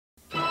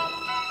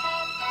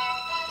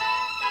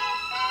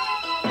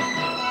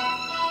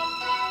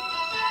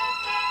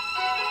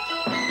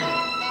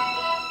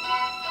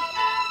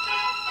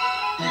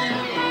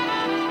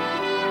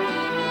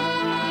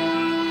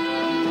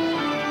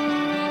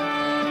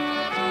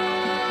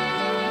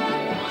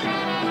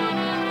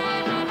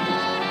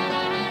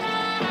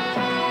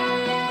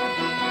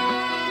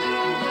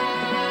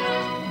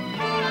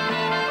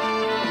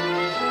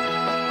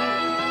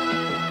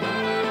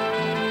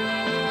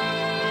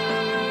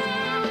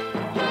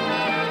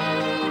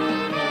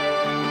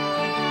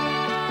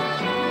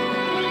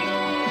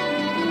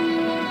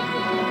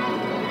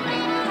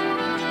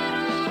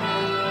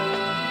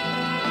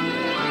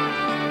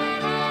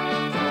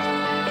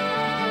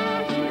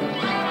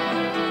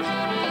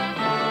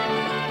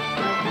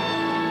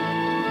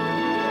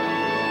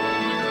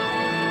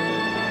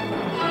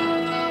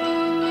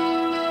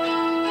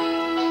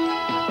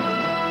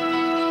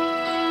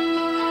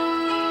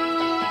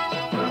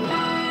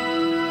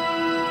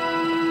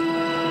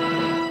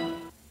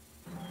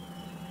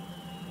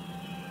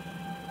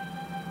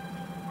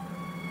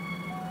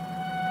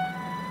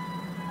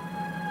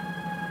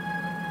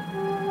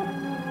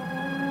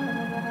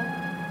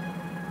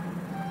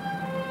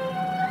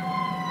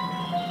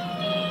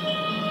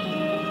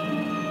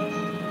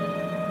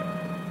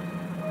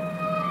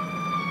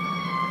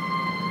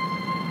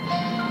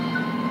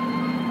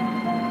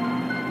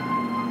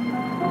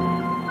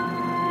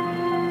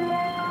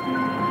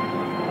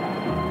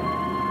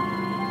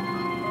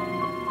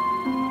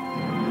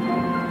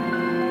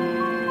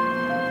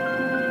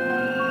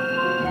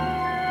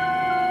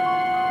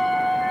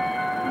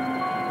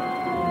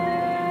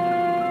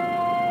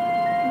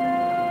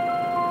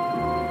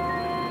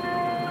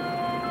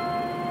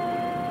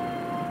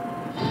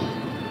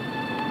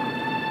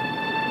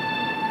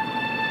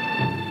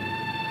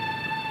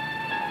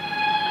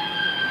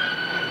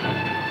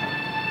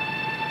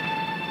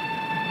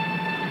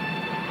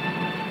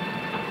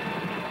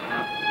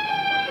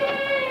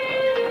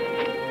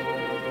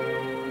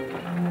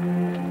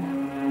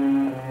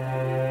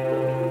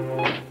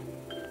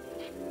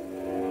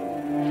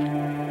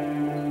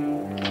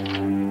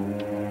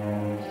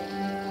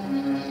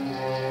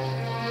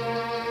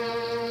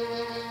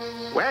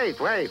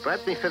wait.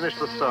 Let me finish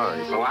the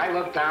story. So I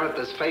look down at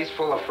this face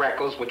full of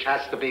freckles, which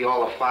has to be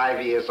all of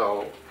 5 years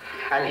old.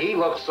 And he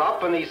looks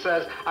up and he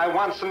says, I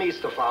want some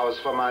Easter flowers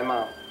for my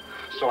mom.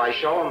 So I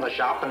show him the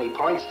shop and he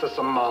points to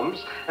some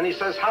mums and he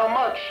says, how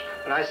much?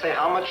 And I say,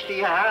 how much do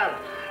you have?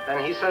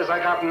 And he says, I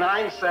got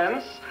 9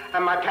 cents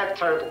and my pet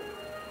turtle.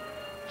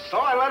 So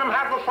I let him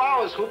have the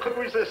flowers. Who could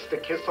resist a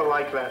kisser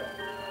like that?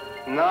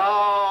 No,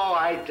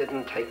 I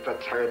didn't take the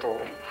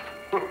turtle.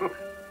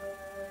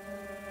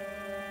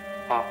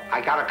 Oh,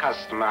 I got a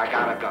customer. I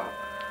gotta go.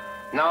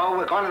 No,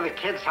 we're going to the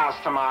kids' house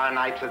tomorrow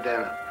night for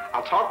dinner.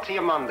 I'll talk to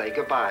you Monday.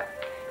 Goodbye.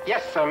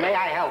 Yes, sir. May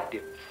I help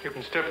you? You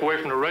can step away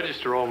from the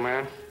register, old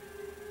man.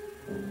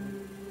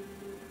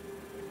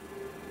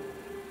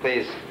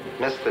 Please,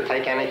 mister,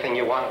 take anything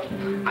you want.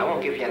 I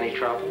won't give you any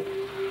trouble.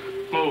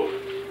 Move.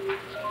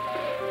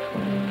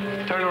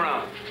 Turn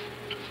around.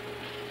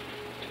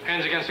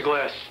 Hands against the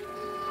glass.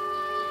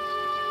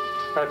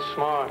 That's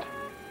smart.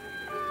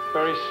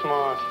 Very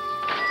smart.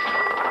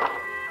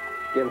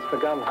 Against the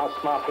gun, how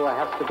smart do I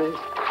have to be?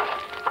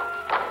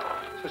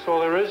 Is this all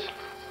there is?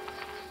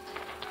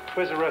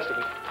 Where's the rest of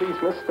it?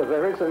 Please, mister,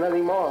 there isn't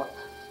any more.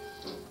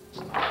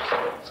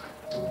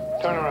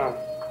 Turn around.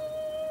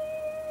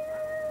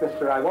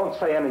 Mister, I won't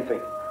say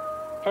anything.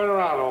 Turn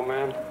around, old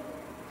man.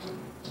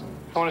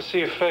 I want to see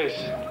your face.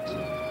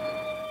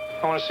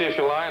 I want to see if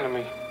you're lying to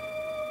me.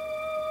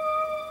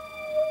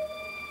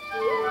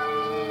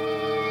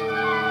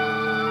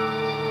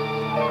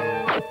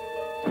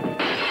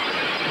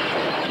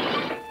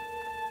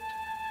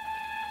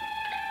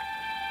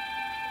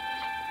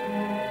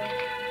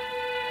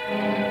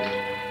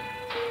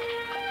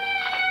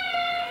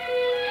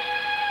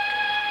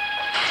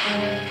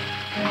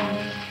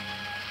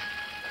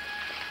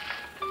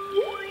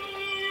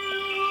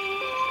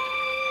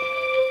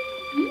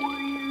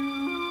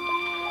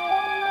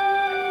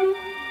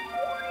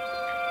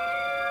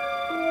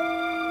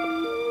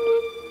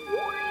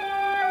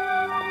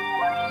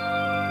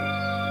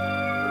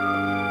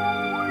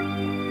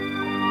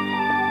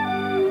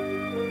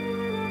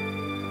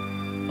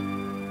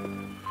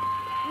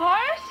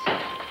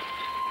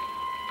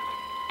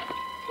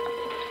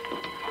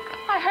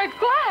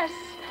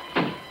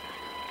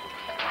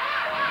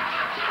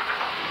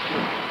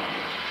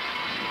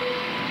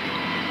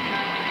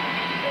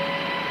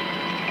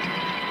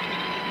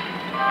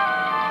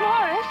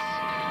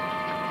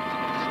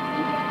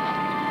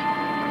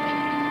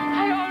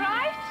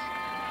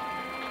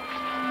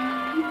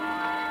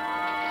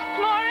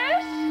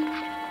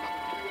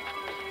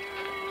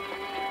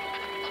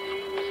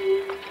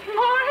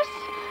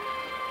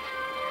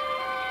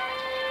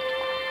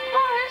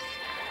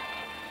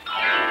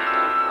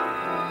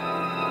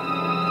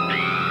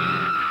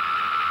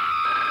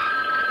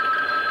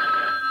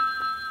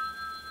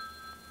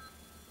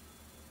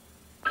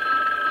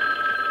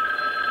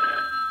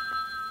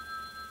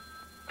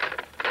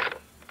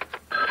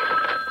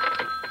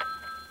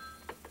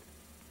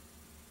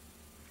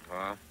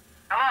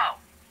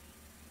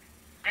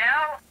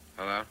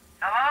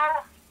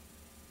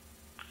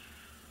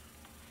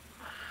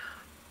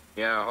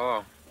 Yeah,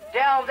 hello.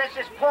 Del, this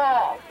is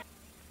Paul.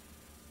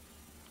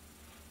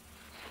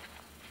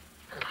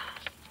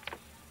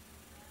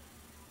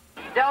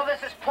 Del,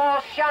 this is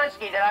Paul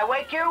Shonsky. Did I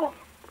wake you?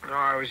 No,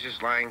 I was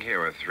just lying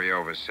here with 3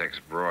 over 6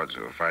 broads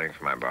who were fighting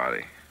for my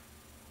body.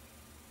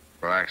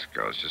 Relax,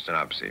 girl. It's just an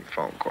obscene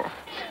phone call.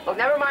 Look,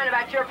 never mind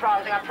about your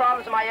problems. I got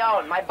problems of my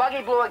own. My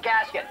buggy blew a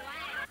gasket.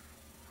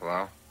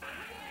 Hello?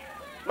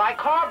 My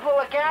car blew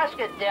a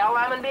gasket, Del.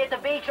 I'm gonna be at the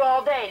beach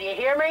all day. Do you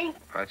hear me?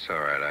 That's all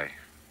right.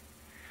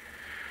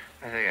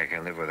 I think I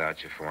can live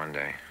without you for one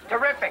day.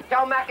 Terrific.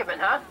 Del Mackerman,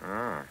 huh?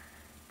 Oh.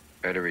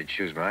 Better he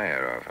chews my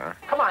head off, huh?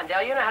 Come on,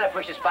 Del. You know how to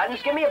push his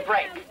buttons. Give me a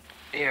break.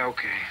 Yeah,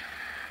 okay.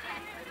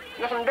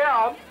 Listen,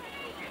 Del.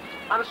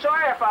 I'm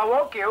sorry if I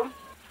woke you.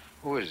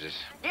 Who is this?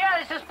 Yeah,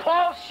 this is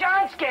Paul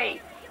Shonsky.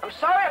 I'm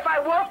sorry if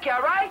I woke you,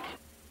 all right?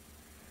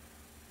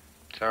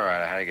 It's all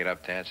right. I had to get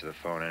up to answer the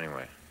phone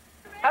anyway.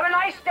 Have a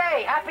nice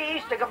day. Happy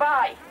Easter.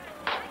 Goodbye.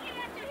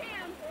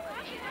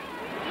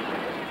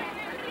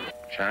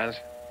 Shines?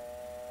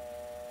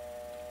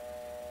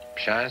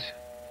 Shines?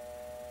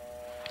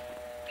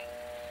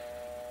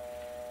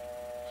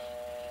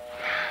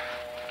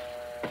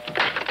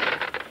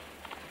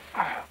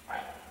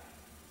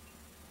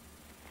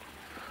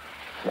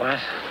 What?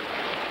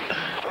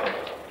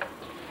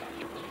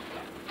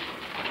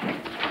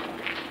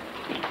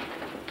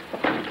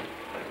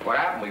 What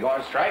happened? We go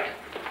on strike?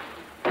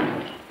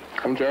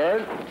 I'm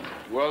Judd.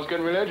 World's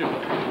getting religion.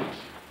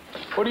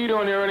 What are you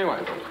doing here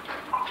anyway?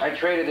 I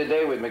traded the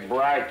day with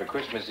McBride for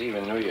Christmas Eve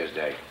and New Year's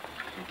Day.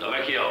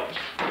 Delvecchio.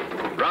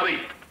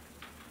 Robbie.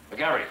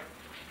 McGarry.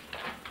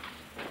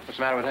 What's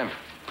the matter with him?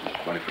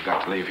 Somebody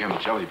forgot to leave him a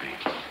jelly bean.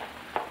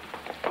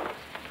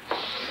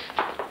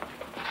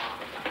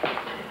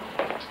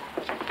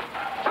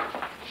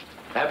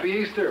 Happy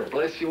Easter.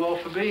 Bless you all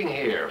for being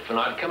here, for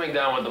not coming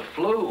down with the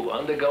flu,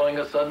 undergoing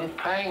a sudden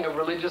pang of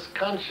religious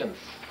conscience.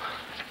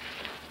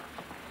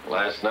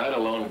 Last night, a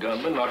lone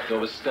gunman knocked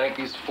over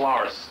Stanky's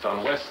florist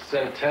on West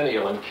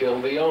Centennial and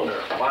killed the owner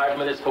 5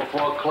 minutes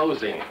before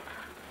closing.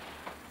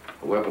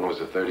 The weapon was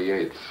a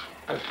 .38.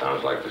 That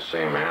sounds like the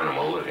same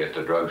animal that hit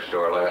the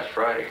drugstore last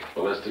Friday.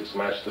 Ballistics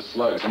matched the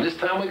slugs. And this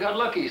time we got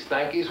lucky.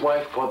 Stanky's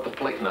wife caught the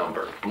plate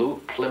number.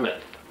 Blue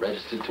Plymouth,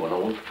 registered to an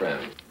old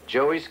friend.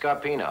 Joey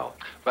Scarpino.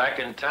 Back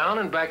in town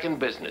and back in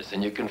business.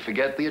 And you can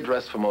forget the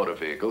address for motor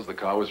vehicles. The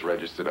car was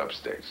registered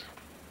upstate.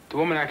 The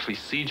woman actually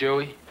see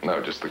Joey?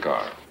 No, just the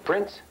car.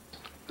 Prince?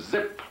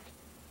 Zip.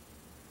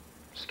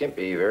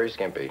 Skimpy, very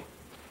skimpy.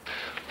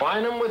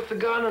 Find him with the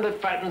gun and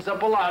it fattens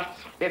up a lot.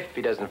 If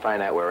he doesn't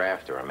find out we're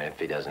after him, if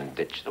he doesn't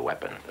ditch the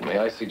weapon. And may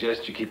I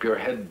suggest you keep your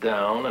head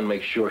down and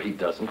make sure he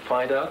doesn't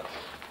find out?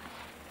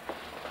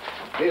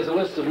 Here's a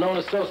list of known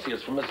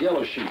associates from his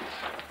yellow sheets.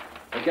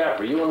 Hey,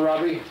 Gaffer, you and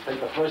Robbie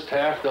take the first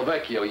half.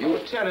 Delvecchio, you...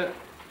 Lieutenant,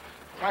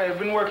 I have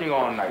been working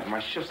all night. My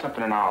shift's up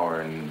in an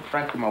hour, and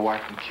frankly, my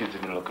wife and kids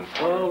have been looking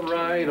for me. All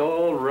right,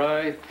 all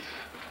right.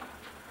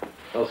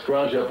 I'll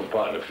scrounge up a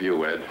partner for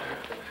you, Ed.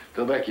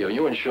 Delvecchio,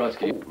 you and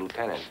Shonsky. Ooh,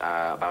 Lieutenant,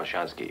 about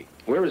Shonsky.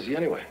 Where is he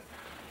anyway?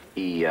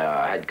 He,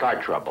 had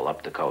car trouble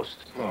up the coast.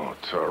 Oh,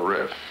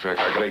 terrific.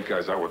 I got 8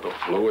 guys out with the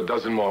flu, a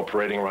dozen more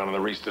parading around in the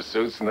Riester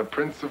suits, and the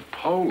Prince of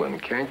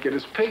Poland can't get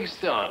his pig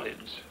started.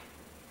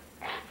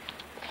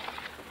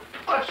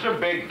 What's the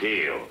big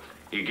deal?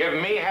 You give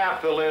me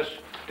half the list,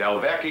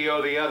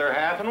 Delvecchio the other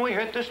half, and we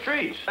hit the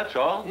streets. That's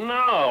all.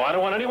 No, I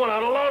don't want anyone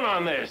out alone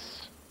on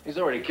this. He's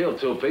already killed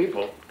 2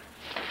 people.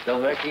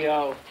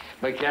 Delvecchio,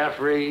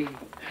 McCaffrey,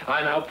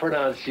 I now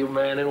pronounce you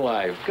man and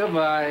wife.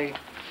 Goodbye.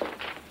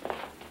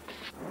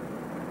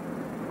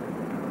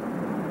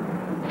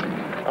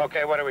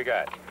 Okay, what do we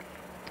got?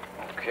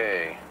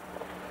 Okay.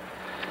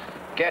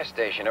 Gas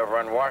station over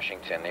on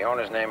Washington. The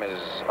owner's name is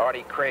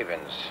Artie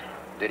Cravens.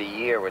 Did a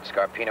year with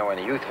Scarpino in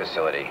the youth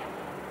facility.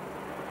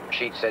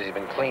 Sheet says he's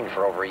been clean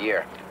for over a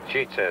year.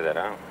 Sheet says that,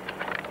 huh?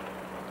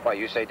 Why,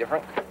 you say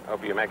different?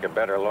 Hope you make a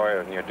better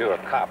lawyer than you do a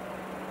cop.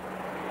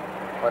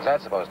 What's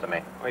that supposed to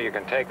mean? Well, you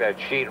can take that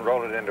sheet and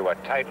roll it into a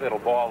tight little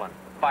ball and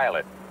file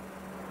it.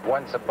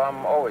 Once a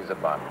bum, always a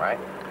bum, right?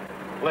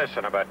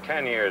 Listen, about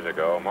 10 years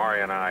ago,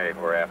 Maury and I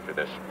were after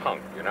this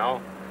punk, you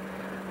know?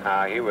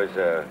 He was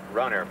a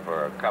runner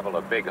for a couple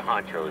of big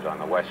honchos on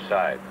the west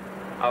side.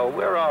 Oh,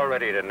 we're all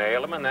ready to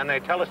nail him, and then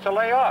they tell us to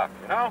lay off,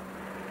 you know?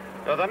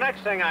 So the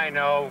next thing I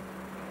know,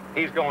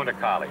 he's going to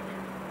college.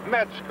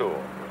 Med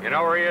school. You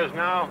know where he is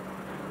now?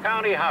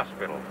 County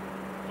hospital.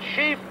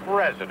 Chief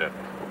resident.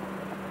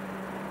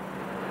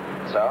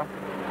 So?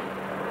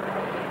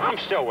 I'm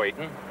still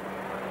waiting.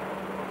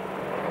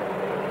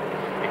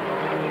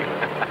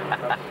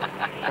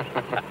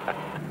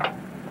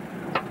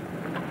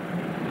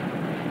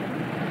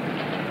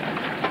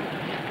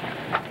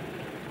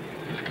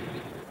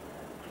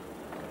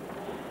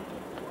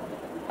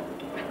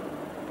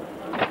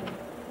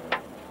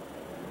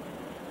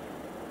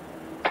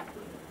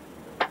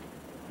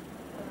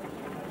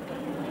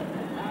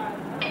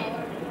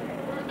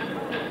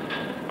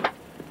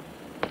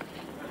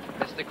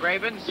 Mr.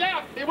 Cravens?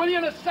 Yeah, be with you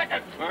in a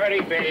second. Marty,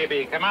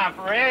 baby, come on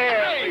for real.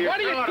 Hey, what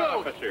are you You're doing?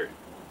 officer.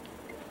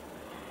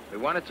 We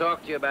want to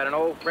talk to you about an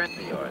old friend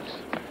of yours.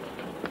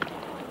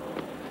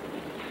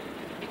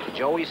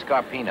 Joey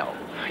Scarpino.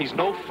 He's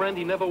no friend,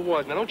 he never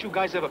was. Now, don't you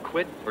guys ever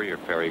quit? We're your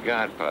fairy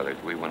godfathers.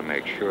 We want to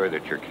make sure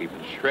that you're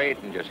keeping straight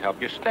and just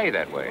help you stay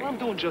that way. Well, I'm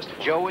doing just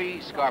fine. Joey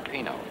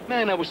Scarpino.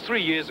 Man, that was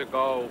 3 years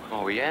ago.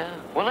 Oh, yeah?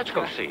 Well, let's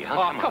go see, huh?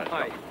 Oh, Come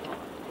on.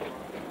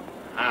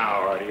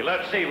 All righty,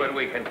 let's see what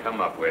we can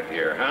come up with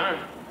here, huh?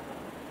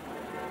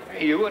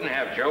 Hey, you wouldn't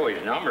have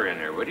Joey's number in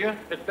there, would you?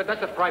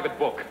 That's a private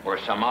book. Or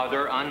some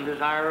other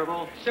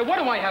undesirable? So what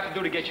do I have to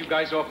do to get you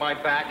guys off my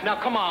back? Now,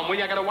 come on, will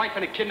you? I got a wife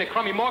and a kid and a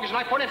crummy mortgage, and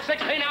I put in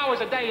 16 hours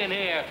a day in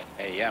here.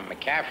 Hey,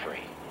 McCaffrey.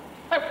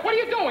 Hey, what are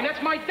you doing?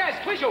 That's my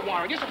desk. Where's your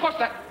warrant? You're supposed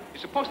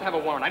to have a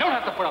warrant. I don't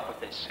have to put up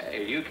with this.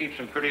 Hey, you keep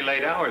some pretty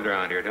late hours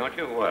around here, don't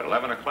you? What,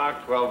 11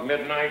 o'clock, 12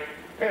 midnight?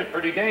 It's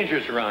pretty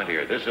dangerous around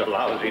here. This is a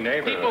lousy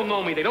neighborhood. People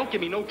know me. They don't give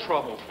me no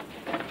trouble.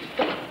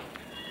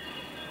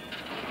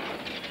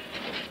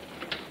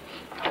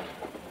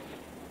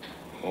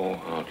 Oh,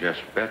 I'll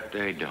just bet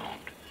they don't.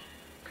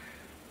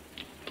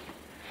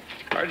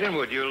 Sergeant,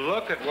 would you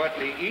look at what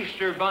the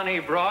Easter Bunny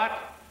brought?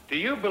 Do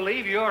you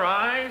believe your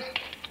eyes?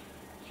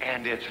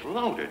 And it's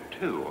loaded,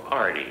 too,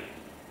 Artie.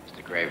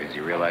 Mr. Cravens,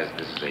 you realize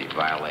this is a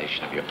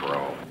violation of your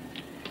parole.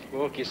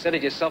 Look, you said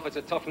it yourself. It's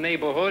a tough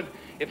neighborhood.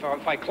 If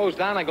I close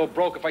down, I go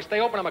broke. If I stay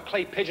open, I'm a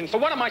clay pigeon. So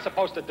what am I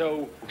supposed to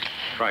do?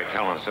 Try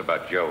telling us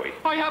about Joey.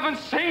 I haven't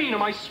seen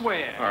him, I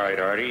swear. All right,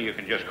 Artie, you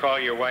can just call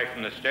your wife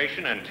from the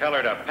station and tell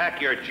her to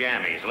pack your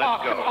jammies.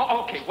 Let's go.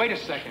 Oh, okay, wait a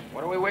second.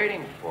 What are we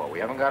waiting for? We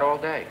haven't got all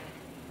day.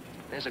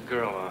 There's a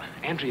girl,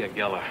 Andrea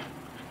Geller.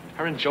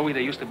 Her and Joey,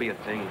 they used to be a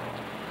thing.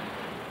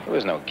 There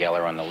was no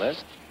Geller on the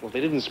list. Well,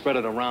 they didn't spread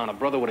it around. A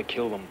brother would have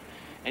killed him.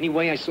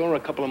 Anyway, I saw her a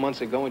couple of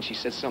months ago, and she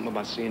said something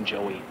about seeing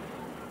Joey.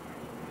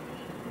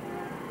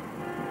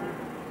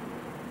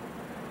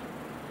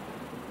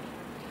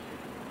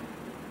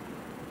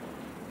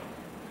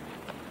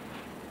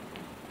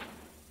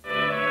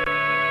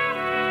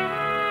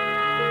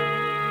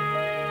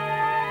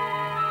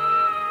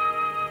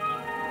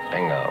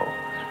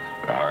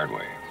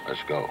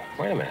 Let's go.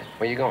 Wait a minute.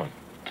 Where you going?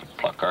 To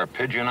pluck our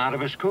pigeon out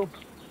of his coop.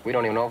 We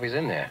don't even know if he's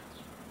in there.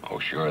 Oh,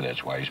 sure,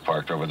 that's why he's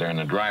parked over there in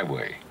the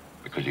driveway.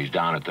 Because he's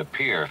down at the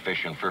pier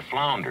fishing for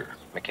flounder.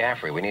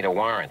 McCaffrey, we need a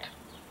warrant.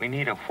 We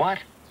need a what?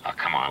 Oh,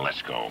 come on,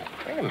 let's go.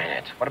 Wait a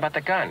minute. What about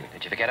the gun?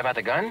 Did you forget about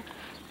the gun?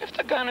 If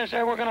the gun is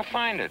there, we're gonna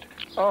find it.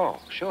 Oh,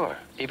 sure.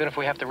 Even if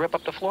we have to rip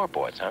up the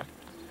floorboards, huh?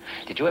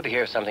 Did you ever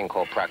hear of something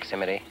called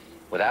proximity?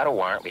 Without a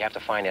warrant, we have to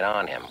find it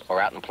on him,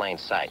 or out in plain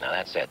sight. Now,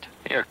 that's it.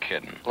 You're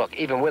kidding. Look,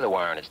 even with a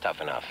warrant, it's tough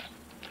enough.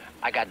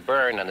 I got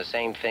burned on the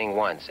same thing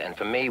once, and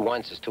for me,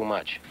 once is too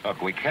much.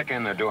 Look, we kick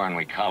in the door and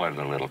we collar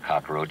the little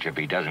cockroach if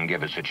he doesn't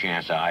give us a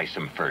chance to ice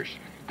him first.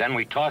 Then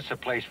we toss the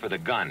place for the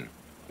gun.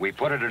 We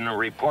put it in a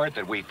report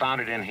that we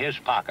found it in his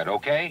pocket,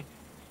 okay?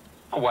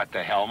 What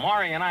the hell?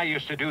 Maury and I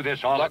used to do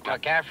this all the time.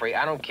 Look, McCaffrey,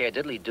 I don't care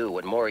diddly do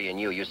what Maury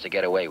and you used to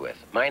get away with.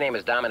 My name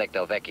is Dominic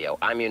Delvecchio.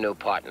 I'm your new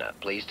partner.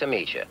 Pleased to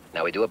meet you.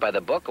 Now, we do it by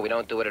the book or we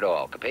don't do it at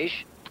all,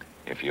 capiche?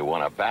 If you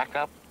want a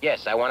backup?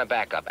 Yes, I want a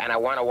backup, and I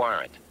want a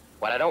warrant.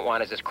 What I don't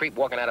want is this creep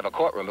walking out of a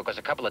courtroom because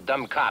a couple of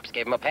dumb cops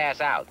gave him a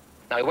pass out.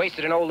 Now, he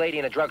wasted an old lady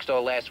in a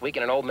drugstore last week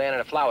and an old man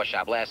in a flower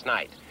shop last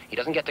night. He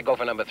doesn't get to go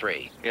for number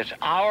 3. It's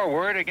our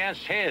word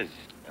against his.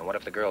 And what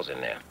if the girl's in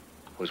there?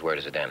 Whose word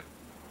is it then?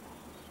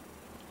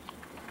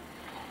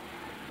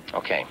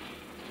 Okay.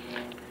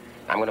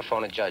 I'm gonna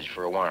phone a judge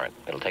for a warrant.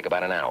 It'll take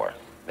about an hour.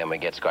 Then we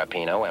get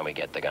Scarpino and we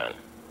get the gun.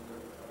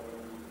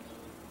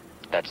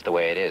 That's the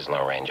way it is,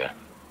 Lone Ranger.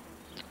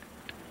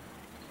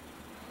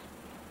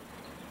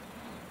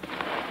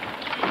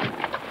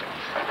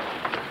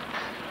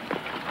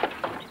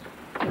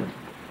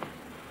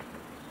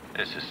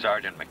 This is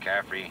Sergeant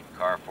McCaffrey,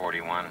 car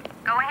 41.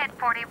 Go ahead,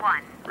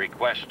 41.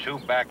 Request 2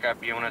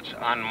 backup units,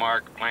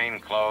 unmarked, plain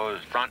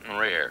clothes, front and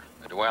rear.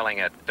 Dwelling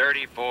at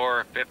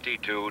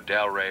 3452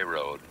 Delray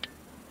Road.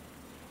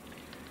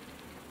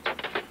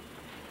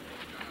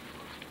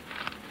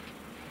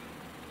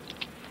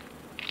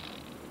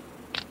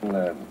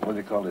 What do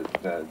they call it?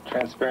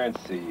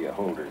 Transparency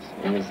holders.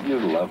 I mean, you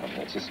love them.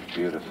 It's just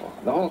beautiful.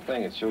 The whole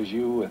thing, it shows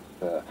you with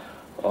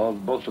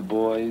both the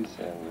boys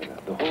and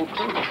the whole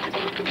crew.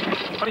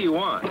 What do you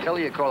want? Tell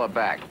her you call her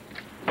back.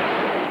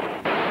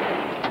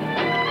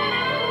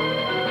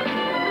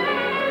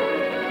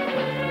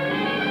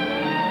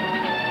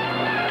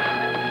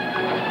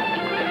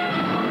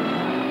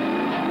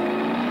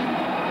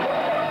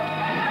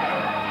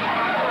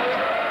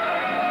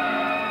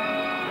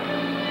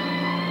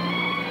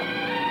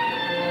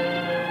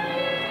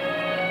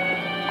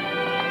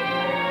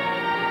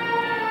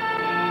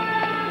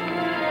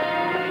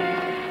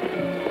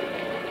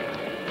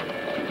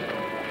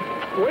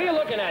 What are you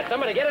looking at?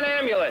 Somebody get an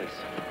ambulance.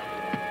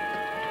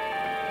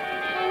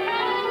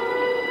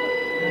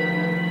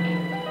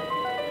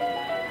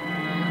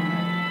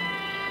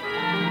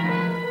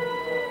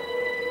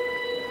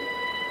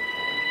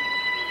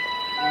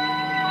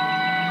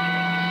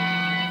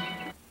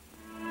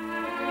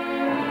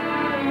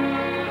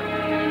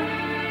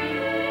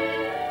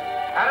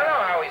 I don't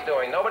know how he's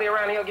doing. Nobody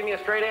around here will give me a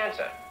straight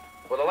answer.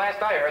 Well, the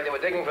last I heard, they were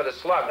digging for the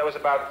slug. That was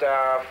about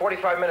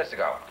 45 minutes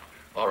ago.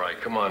 All right,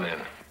 come on in.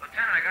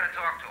 Lieutenant, I gotta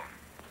talk to him.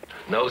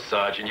 No,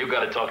 Sergeant, you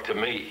gotta talk to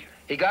me.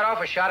 He got off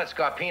a shot at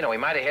Scarpino. He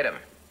might have hit him.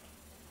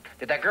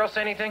 Did that girl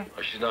say anything?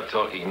 Oh, she's not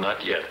talking,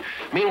 not yet.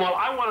 Meanwhile,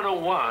 I want to know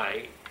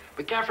why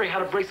McCaffrey had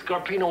to break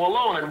Scarpino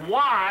alone and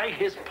why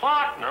his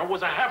partner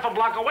was a half a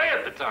block away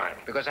at the time.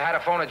 Because I had to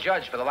phone a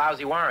judge for the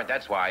lousy warrant,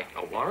 that's why.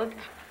 A warrant?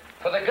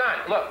 For the gun.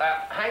 Look,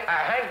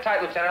 hang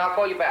tight, Lieutenant. I'll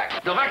call you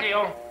back.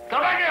 Delvecchio!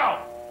 Delvecchio!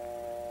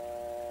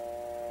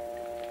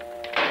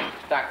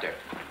 Doctor.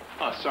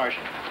 Oh,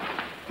 Sergeant.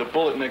 The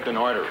bullet nicked an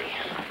artery.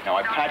 Now,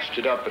 I patched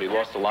it up, but he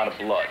lost a lot of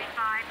blood.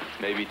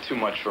 Maybe too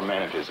much for a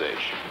man of his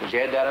age. Would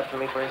you add that up for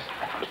me, please?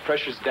 The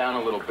pressure's down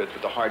a little bit,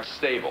 but the heart's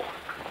stable.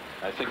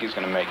 I think he's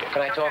going to make it.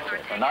 Can I talk to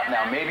him? Well, not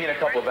now. Maybe in a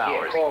couple of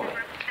hours. Yeah, call me.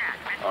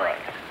 All right.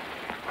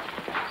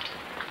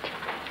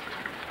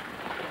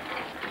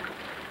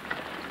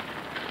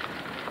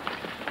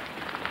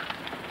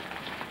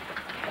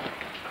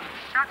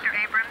 Dr.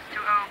 Abrams to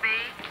OB.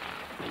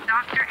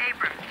 Dr.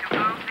 Abrams to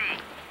OB.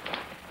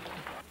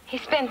 He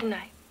spent the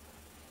night.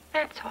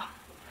 That's all.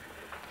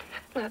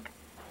 Look,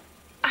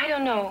 I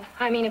don't know.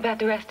 I mean, about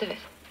the rest of it.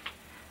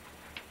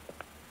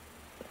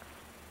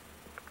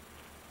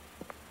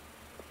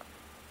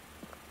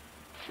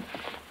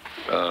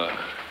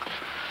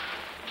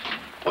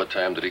 What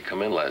time did he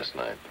come in last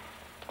night?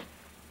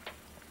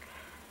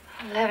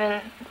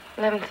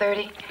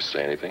 11:30.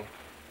 Say anything?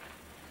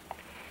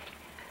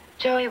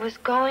 Joey was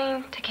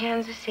going to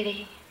Kansas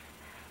City.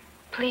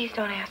 Please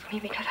don't ask me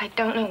because I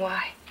don't know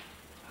why.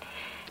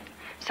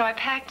 So I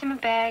packed him a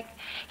bag.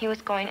 He was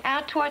going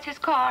out towards his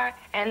car,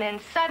 and then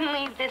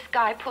suddenly this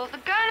guy pulls a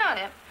gun on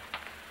him.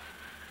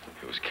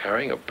 He was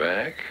carrying a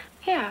bag?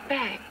 Yeah, a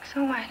bag.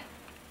 So what?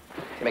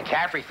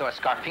 McCaffrey thought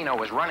Scarpino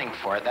was running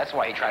for it. That's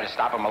why he tried to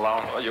stop him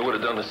alone. Well, you would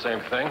have done the same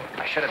thing.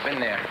 I should have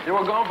been there. You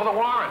were going for the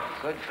warrant.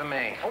 Good for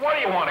me. Well, what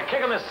do you want? A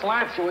kick in the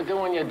slats? You were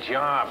doing your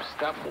job.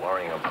 Stop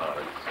worrying about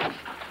it.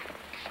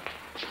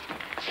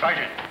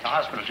 Sergeant, the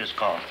hospital just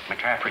called.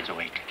 McCaffrey's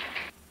awake.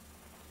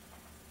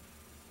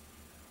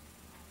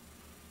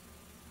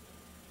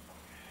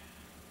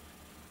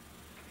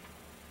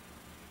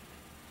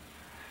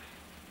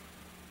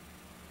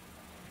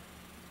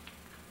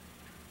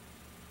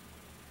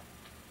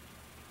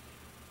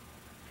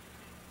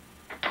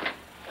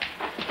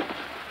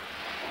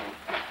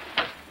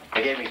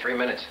 They gave me 3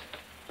 minutes.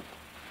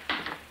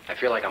 I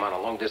feel like I'm on a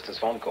long-distance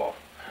phone call.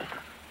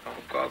 Phone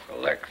call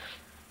collects.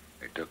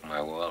 They took my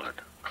wallet.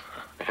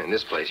 In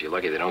this place, you're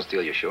lucky they don't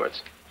steal your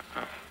shorts.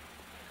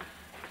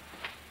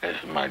 This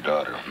is my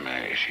daughter,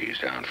 May. She's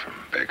down from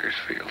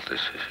Bakersfield.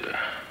 This is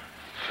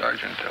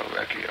Sergeant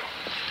Delvecchio.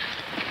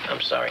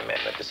 I'm sorry, ma'am,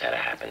 that this had to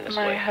happen this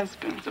way. My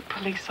husband's a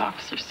police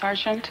officer,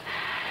 Sergeant.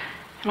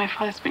 And my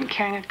father's been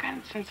carrying a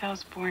gun since I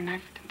was born.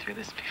 I've been through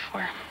this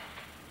before.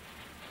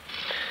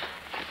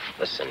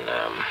 Listen,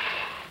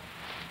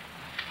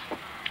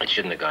 it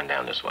shouldn't have gone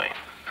down this way.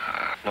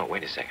 No,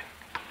 wait a second.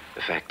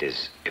 The fact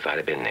is, if I'd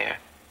have been there,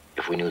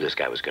 if we knew this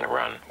guy was going to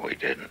run... We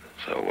didn't,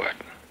 so what?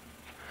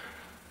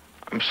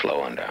 I'm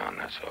slowing down,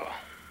 that's all.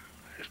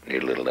 I just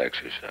need a little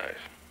exercise.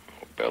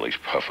 My belly's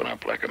puffing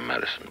up like a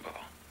medicine ball.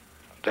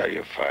 I'll tell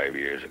you, 5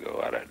 years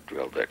ago, I'd have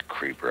drilled that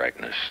creep right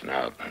in the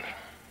snout and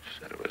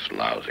said it was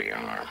lousy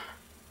arm.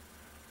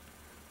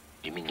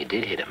 You mean you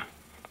did hit him?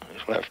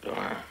 His left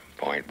arm,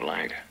 point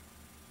blank.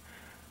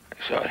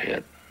 I saw it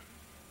hit.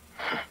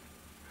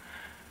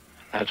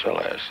 That's the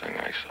last thing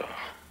I saw.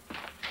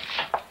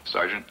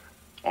 Sergeant,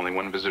 only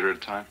one visitor at a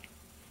time?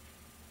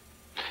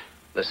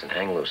 Listen,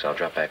 hang loose. I'll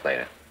drop back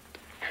later.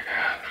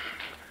 Yeah.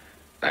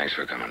 Thanks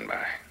for coming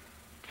by.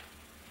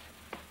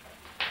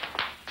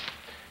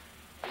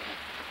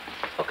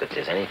 Look, if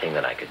there's anything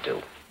that I could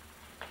do.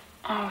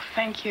 Oh,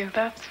 thank you.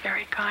 That's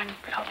very kind,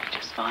 but I'll be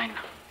just fine.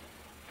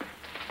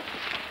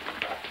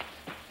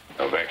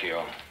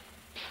 Delvecchio.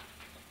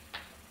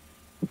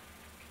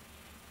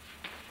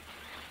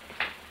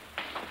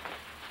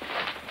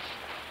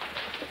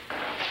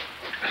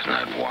 It's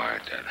not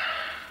warranted.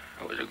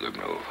 It was a good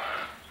move.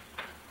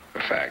 The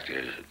fact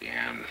is, at the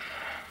end,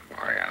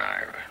 Maury and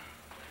I,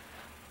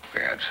 we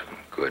had some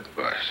good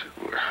busts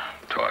that were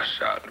tossed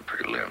out in the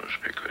prelims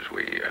because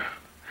we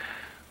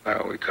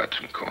cut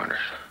some corners.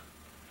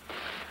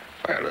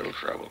 We had a little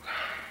trouble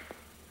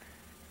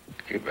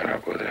keeping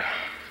up with the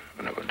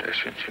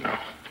additions, you know.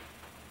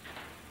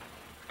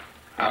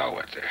 Oh,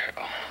 what the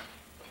hell?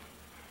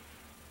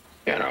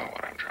 You know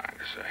what I'm trying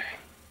to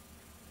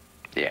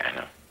say. Yeah, I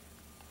know.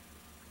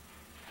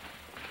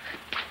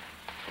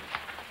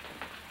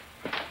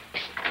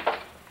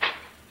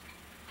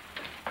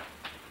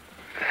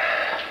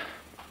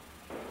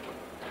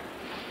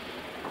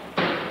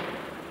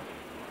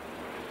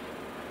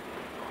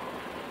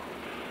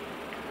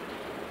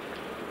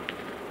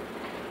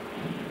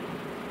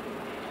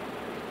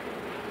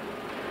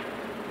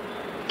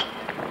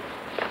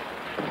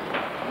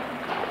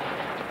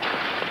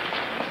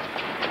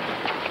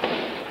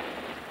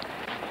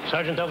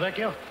 Sergeant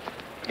Delvecchio?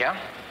 Yeah?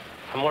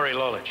 I'm Maury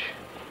Lolich.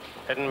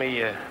 Ed and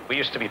me, we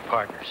used to be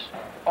partners.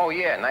 Oh,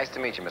 yeah. Nice to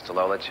meet you, Mr.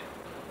 Lolich.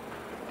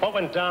 What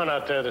went down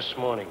out there this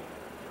morning?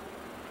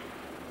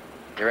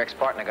 Your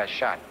ex-partner got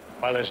shot.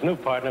 While his new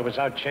partner was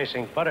out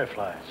chasing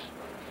butterflies.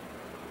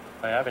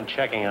 I've been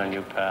checking on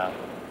you, pal.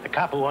 The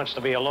cop who wants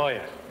to be a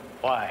lawyer.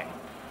 Why?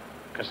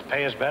 Because the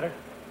pay is better?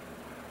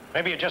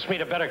 Maybe you just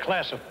meet a better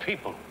class of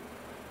people.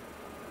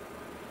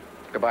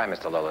 Goodbye,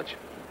 Mr. Lolich.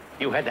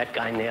 You had that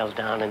guy nailed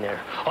down in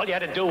there. All you had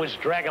to do was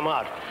drag him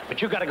out.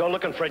 But you got to go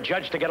looking for a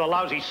judge to get a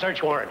lousy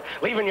search warrant,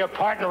 leaving your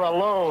partner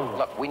alone.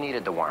 Look, we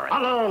needed the warrant.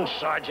 Alone,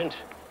 Sergeant.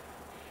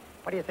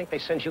 Why do you think they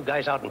send you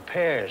guys out in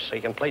pairs, so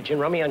you can play gin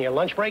rummy on your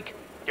lunch break?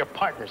 You're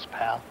partners,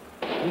 pal.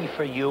 Me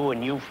for you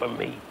and you for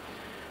me.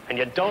 And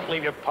you don't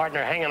leave your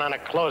partner hanging on a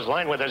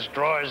clothesline with his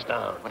drawers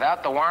down.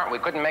 Without the warrant, we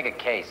couldn't make a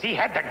case. He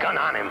had the gun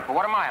on him. But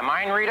what am I, a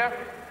mind reader?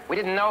 We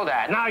didn't know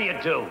that. Now you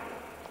do.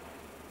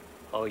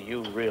 Oh,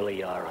 you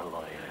really are a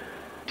lawyer.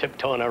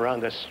 Tiptoeing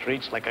around the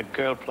streets like a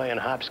girl playing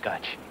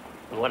hopscotch.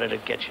 And what did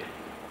it get you?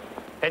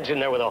 Ed's in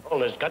there with a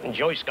hole in his gut and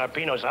Joey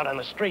Scarpino's out on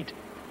the street.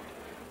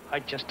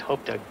 I just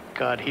hope to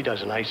God he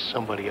doesn't ice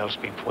somebody else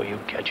before you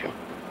catch him.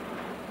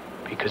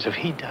 Because if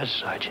he does,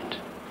 Sergeant,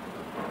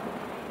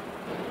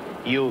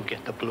 you'll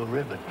get the blue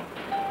ribbon.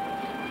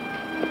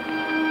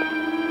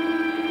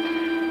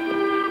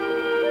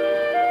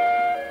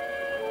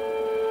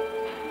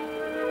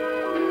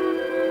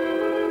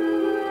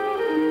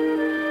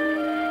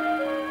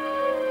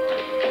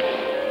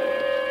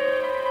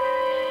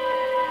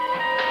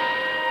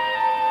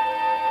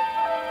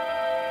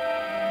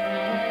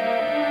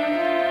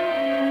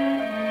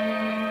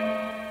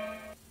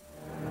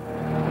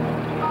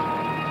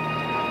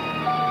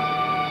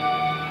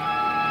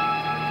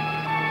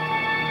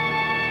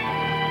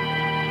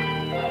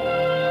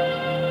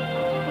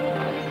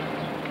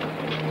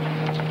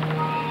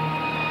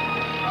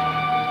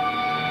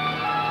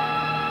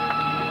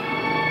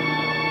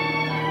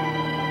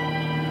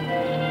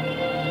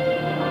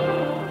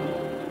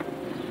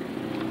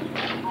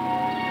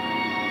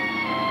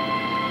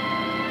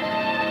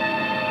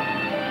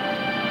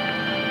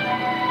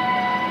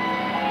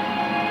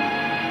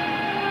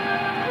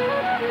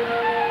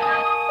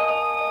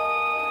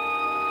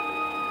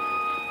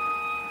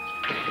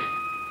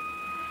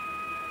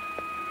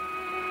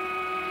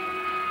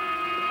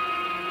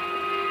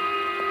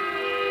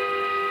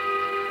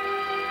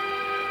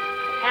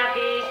 Happy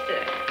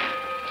Easter.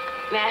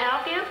 May I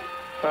help you?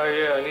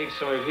 Yeah, I need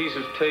some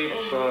adhesive tape,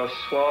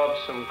 swabs,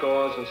 some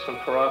gauze, and some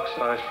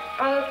peroxide.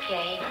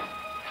 Okay.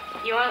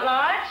 You want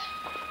large?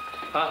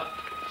 Huh?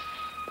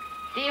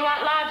 Do you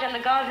want large on the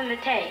gauze and the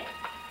tape?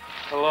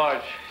 A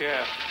large,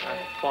 yeah.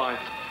 Fine.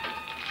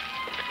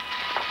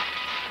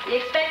 You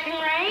expecting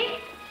rain?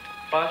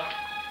 What?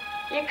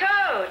 Your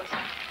coat.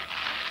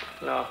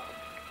 No.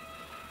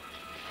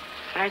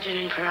 Sergeant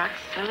and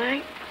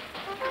peroxide.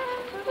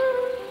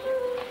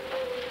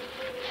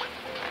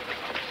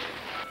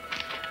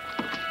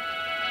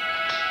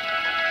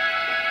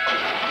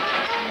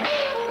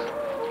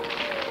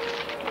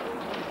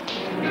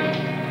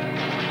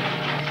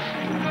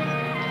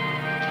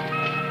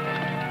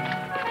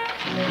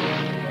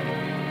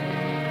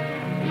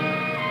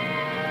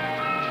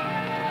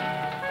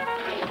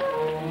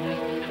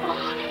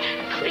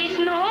 Please,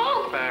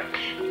 no. Back.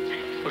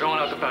 We're going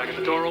out the back. Is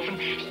the door open?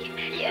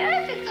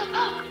 Yes, it's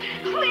open.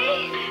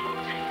 Please.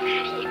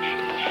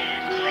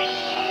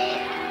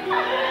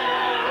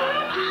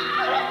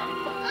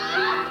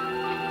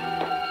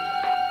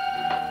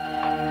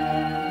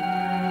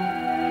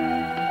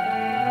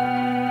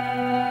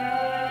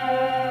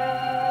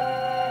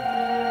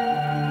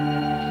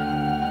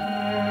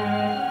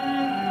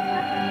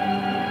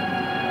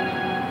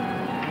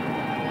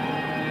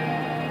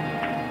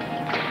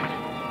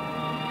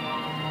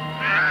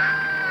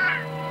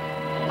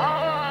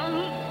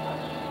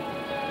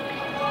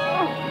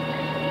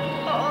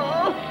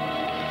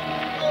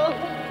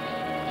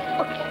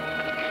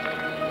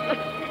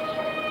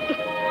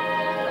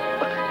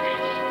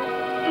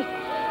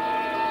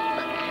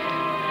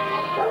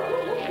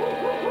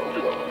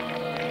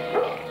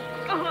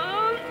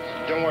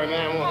 Don't worry,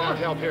 man. We'll have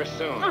help here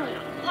soon.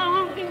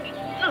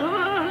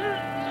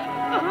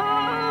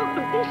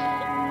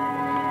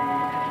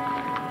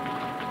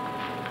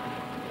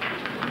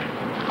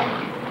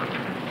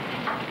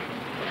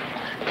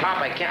 Pop,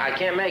 I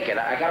can't make it.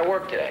 I gotta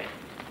work today.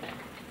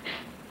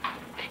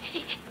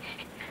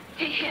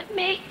 He hit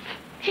me.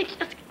 He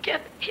just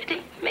kept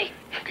hitting me.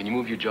 Can you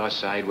move your jaw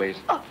sideways?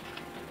 Oh.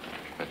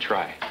 Now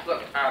try.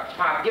 Look,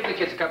 Pop, give the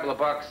kids a couple of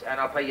bucks, and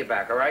I'll pay you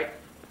back, all right?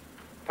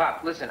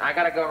 Pop, listen, I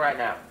gotta go right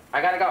now.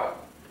 I gotta go.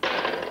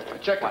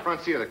 Check the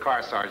front seat of the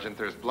car, Sergeant.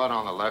 There's blood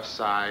on the left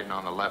side and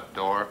on the left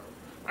door.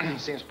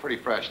 Seems pretty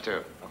fresh,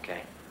 too.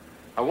 Okay.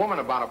 A woman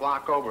about a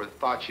block over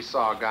thought she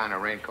saw a guy in a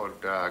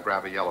raincoat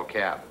grab a yellow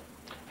cab.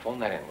 Phone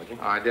that in, will you?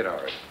 I did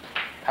already.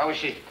 How is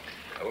she?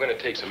 We're gonna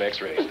take some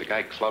x-rays. The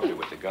guy clubbed her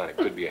with the gun. It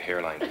could be a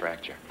hairline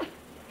fracture.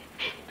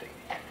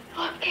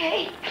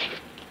 Okay.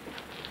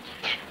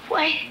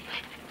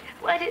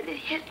 Why did it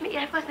hit me?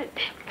 I wasn't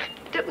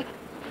doing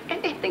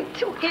anything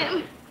to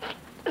him.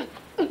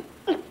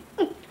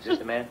 Is this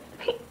the man?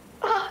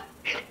 Oh,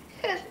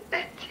 yes,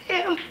 that's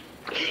him.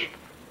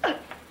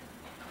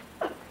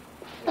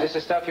 Is this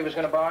the stuff he was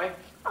gonna buy?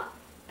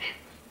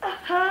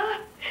 Uh-huh.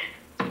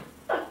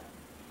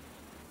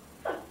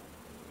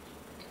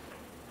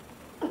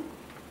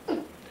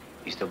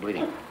 He's still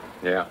bleeding.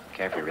 Yeah.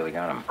 Caffrey really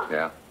got him.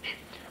 Yeah.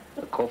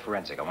 Call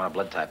forensic. I want a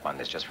blood type on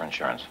this just for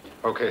insurance.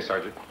 Okay,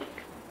 Sergeant.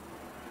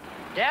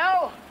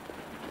 Del?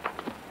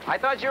 I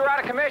thought you were out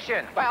of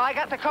commission. Well, I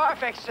got the car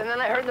fixed, and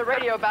then I heard the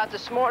radio about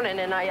this morning,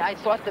 and I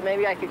thought that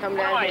maybe I could come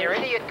down Come on, here. your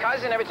idiot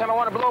cousin. Every time I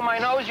want to blow my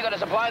nose, you got to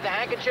supply the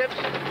handkerchiefs.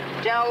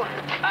 Del,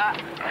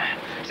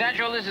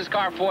 Central, this is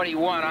car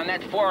 41 on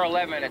that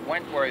 411 at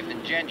Wentworth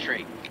and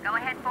Gentry. Go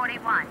ahead,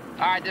 41. All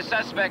right, the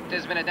suspect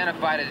has been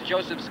identified as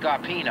Joseph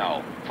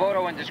Scarpino.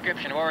 Photo and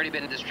description have already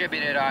been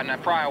distributed on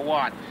prior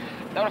warrant.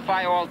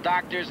 Notify all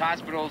doctors,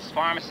 hospitals,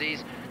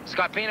 pharmacies.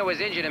 Scarpino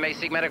was injured and may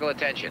seek medical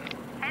attention.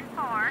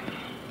 10-4.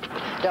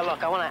 Del,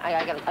 look,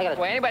 I gotta...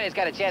 Well, anybody that's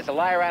got a chance to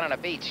lie around on a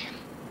beach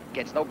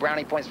gets no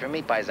brownie points from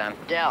me, paisan.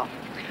 Del,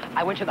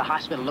 I went to the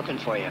hospital looking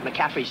for you.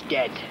 McCaffrey's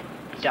dead.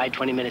 He died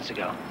 20 minutes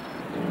ago.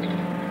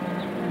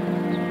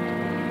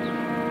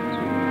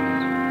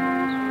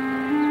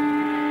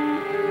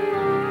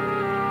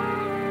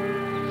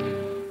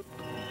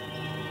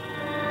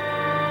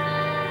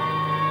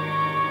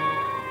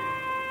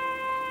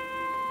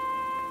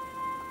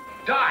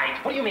 Died?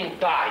 What do you mean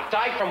died?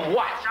 Died from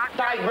what?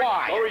 Died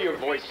why? Lower your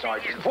voice,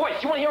 Sergeant.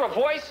 Voice? You want to hear a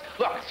voice?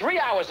 Look, 3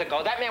 hours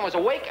ago, that man was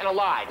awake and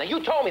alive. Now,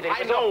 you told me that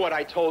he I was... know what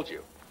I told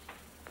you.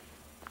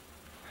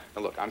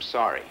 Now, look, I'm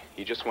sorry.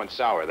 He just went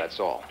sour, that's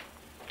all.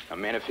 A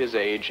man of his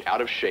age,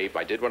 out of shape,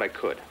 I did what I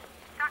could.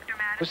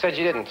 Who said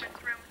you didn't?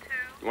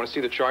 You want to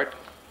see the chart?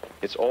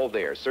 It's all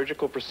there.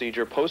 Surgical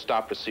procedure,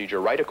 post-op procedure,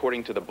 right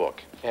according to the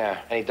book. Yeah,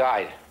 and he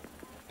died.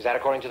 Is that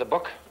according to the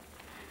book?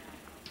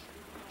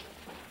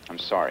 I'm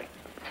sorry.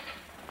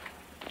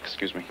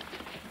 Excuse me.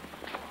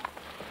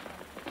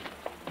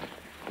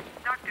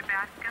 Dr.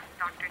 Bascom,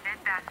 Dr.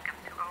 Ned Bascom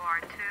to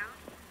OR2.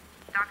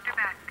 Dr.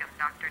 Bascom,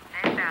 Dr.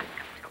 Ned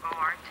Bascom to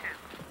OR2.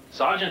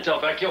 Sergeant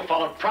Delvecchio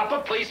followed proper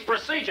police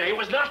procedure. He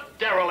was not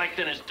derelict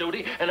in his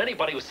duty, and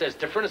anybody who says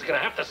different is going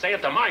to have to say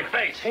it to my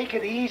face. Take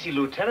it easy,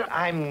 Lieutenant.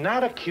 I'm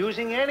not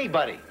accusing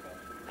anybody.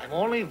 I'm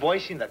only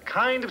voicing the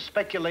kind of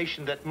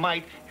speculation that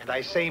might, and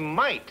I say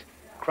might,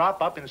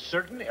 crop up in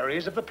certain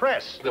areas of the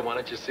press. Then why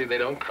don't you see they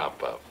don't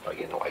crop up? Well,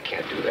 you know I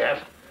can't do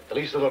that. The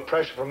least little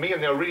pressure from me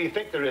and they'll really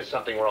think there is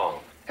something wrong.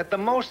 At the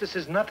most, this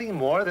is nothing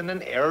more than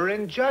an error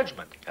in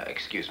judgment.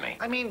 Excuse me.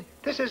 I mean,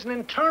 this is an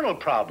internal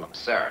problem.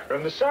 Sir.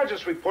 And the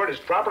sergeant's report is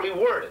properly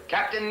worded.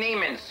 Captain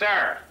Neiman,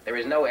 sir. There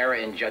is no error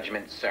in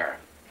judgment, sir.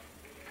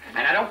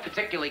 And I don't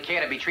particularly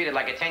care to be treated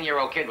like a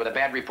 10-year-old kid with a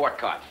bad report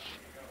card.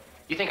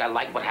 You think I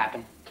like what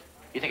happened?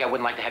 You think I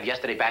wouldn't like to have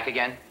yesterday back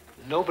again?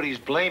 Nobody's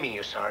blaming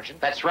you,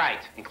 Sergeant. That's right,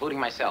 including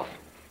myself.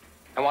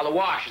 And while the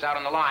wash is out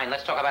on the line,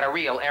 let's talk about a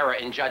real error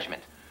in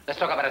judgment. Let's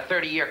talk about a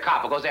 30-year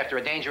cop who goes after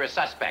a dangerous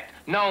suspect,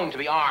 known to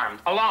be armed,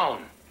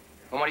 alone.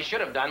 And what he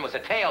should have done was to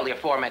tail the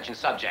aforementioned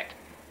subject.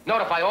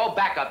 Notify all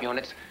backup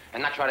units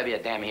and not try to be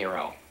a damn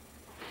hero.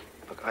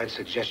 Look, I'd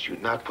suggest you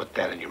not put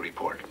that in your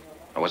report.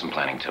 I wasn't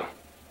planning to.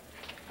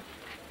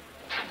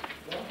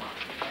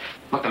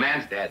 Look, the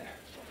man's dead.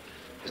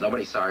 There's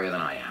nobody sorrier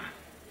than I am.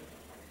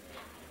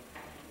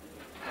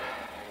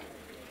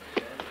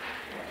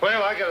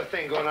 Well, I got a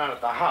thing going on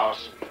at the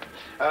house.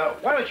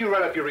 Why don't you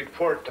write up your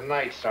report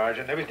tonight,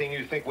 Sergeant? Everything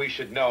you think we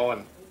should know,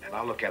 and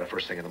I'll look at it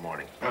first thing in the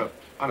morning.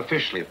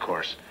 Unofficially, of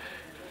course.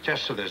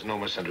 Just so there's no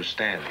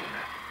misunderstanding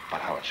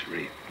about how it should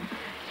read.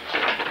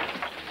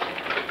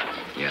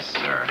 Yes,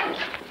 sir.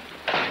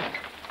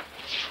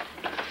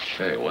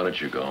 Hey, why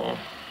don't you go home?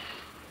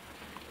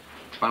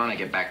 Why don't I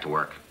get back to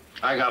work?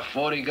 I got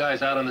 40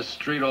 guys out on the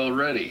street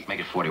already. Make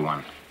it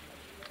 41.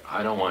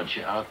 I don't want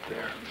you out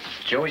there.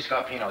 Joey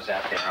Scarpino's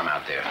out there. I'm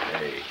out there.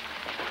 Hey,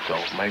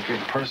 don't make it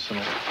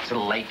personal. It's a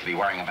little late to be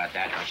worrying about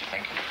that, don't you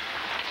think?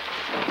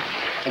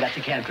 I got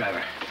the cab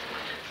driver.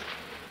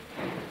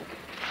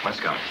 Let's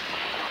go.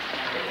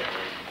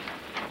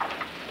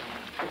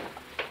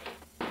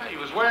 He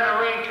was wearing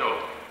a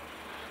raincoat.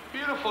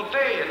 Beautiful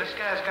day, and this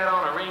guy's got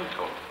on a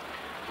raincoat.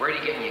 Where'd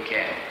he get in your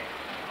cab?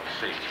 Let's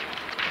see.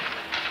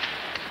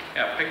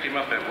 Yeah, I picked him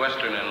up at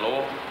Western and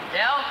Lowell.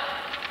 Del,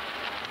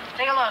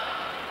 take a look.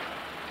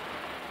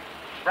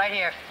 Right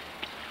here.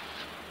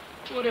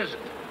 What is it?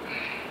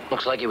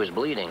 Looks like he was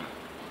bleeding.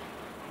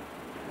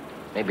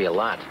 Maybe a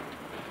lot.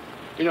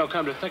 You know,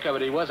 come to think of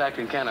it, he was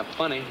acting kind of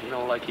funny. You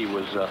know, like he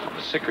was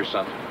sick or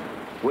something.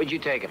 Where'd you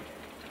take him?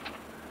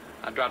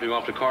 I dropped him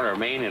off the corner of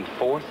Main and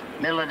 4th.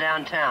 Middle of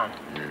downtown.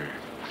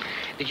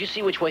 Did you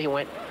see which way he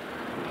went?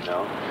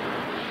 No.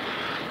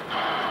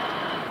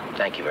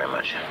 Thank you very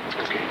much.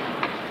 Okay.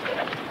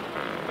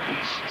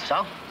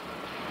 So?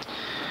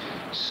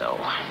 So,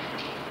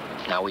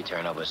 now we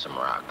turn over some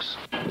rocks.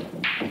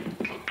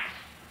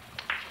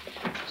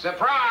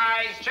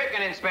 Surprise!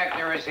 Chicken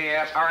inspector is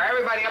here. All right,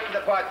 everybody up to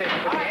the partition.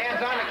 Put your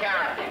hands on the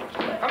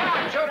counter. Come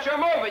on, choo-choo,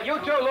 move it. You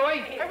too,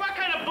 Louie. Hey, what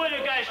kind of bull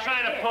you guys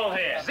trying to pull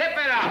here? Zip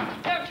it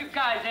up. Don't you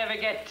guys ever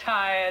get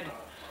tired?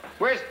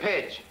 Where's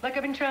Pidge? Like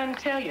I've been trying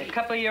to tell you, a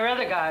couple of your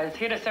other guys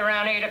hit us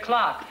around 8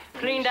 o'clock.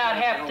 Cleaned out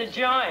half the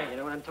joint. You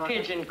know what I'm talking?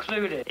 Pidge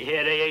included.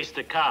 Yeah, they aced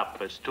the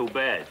cop. It's too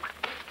bad.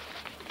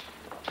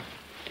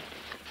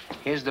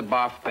 Here's the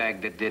barf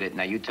bag that did it.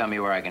 Now, you tell me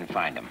where I can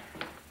find him.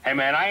 Hey,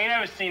 man, I ain't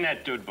never seen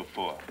that dude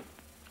before.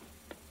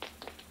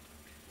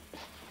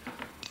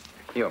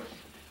 You.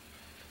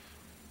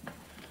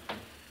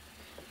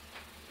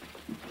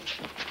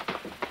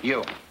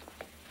 You.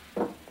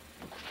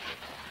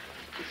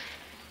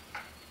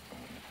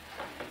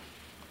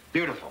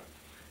 Beautiful.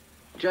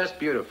 Just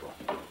beautiful.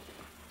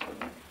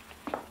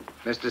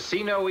 Mr.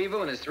 See No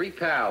Evil and his 3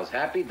 pals,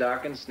 Happy,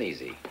 Dark, and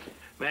Sneezy.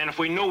 Man, if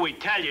we knew,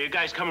 we'd tell you. You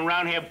guys coming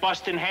around here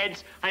busting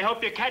heads? I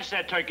hope you catch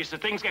that turkey so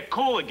things get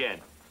cool again.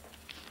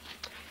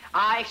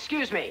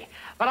 Excuse me,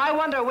 but I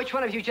wonder which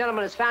one of you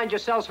gentlemen has found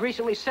yourselves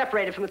recently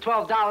separated from the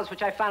 $12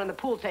 which I found on the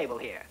pool table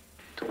here.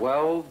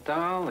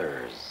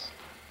 $12.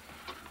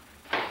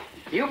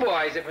 You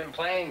boys have been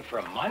playing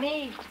for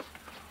money?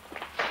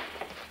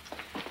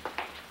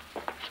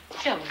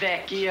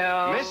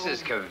 Delvecchio.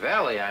 Mrs.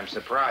 Cavelli, I'm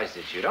surprised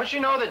at you. Don't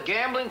you know that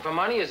gambling for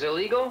money is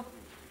illegal?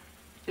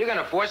 You're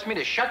gonna force me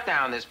to shut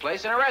down this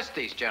place and arrest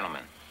these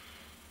gentlemen.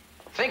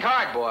 Think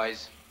hard,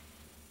 boys.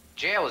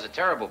 Jail is a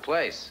terrible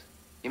place.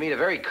 You meet a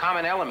very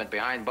common element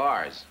behind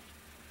bars.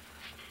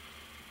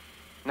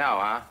 No,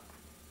 huh?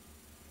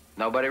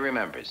 Nobody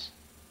remembers.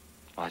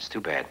 Well, that's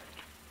too bad.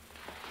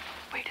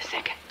 Wait a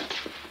second.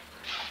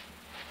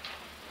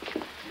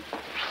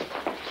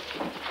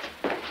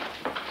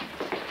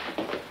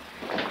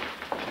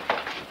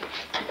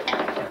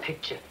 The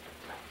picture.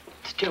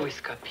 It's Joey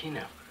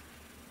Scarpino.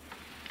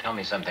 Tell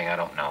me something I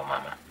don't know,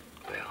 Mama.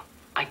 Well,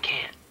 I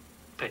can't.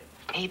 But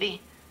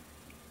maybe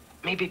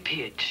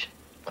Pidge.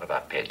 What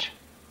about Pidge?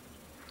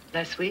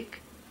 Last week,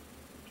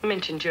 he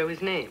mentioned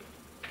Joey's name.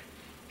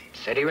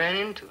 Said he ran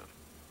into him.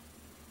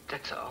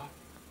 That's all.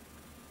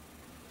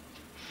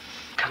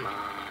 Come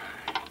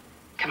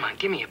on,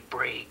 give me a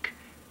break.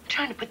 I'm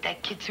trying to put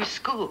that kid through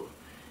school.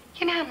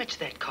 You know how much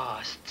that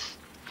costs.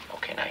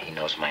 Okay, now he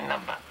knows my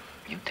number.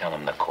 You tell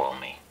him to call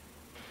me.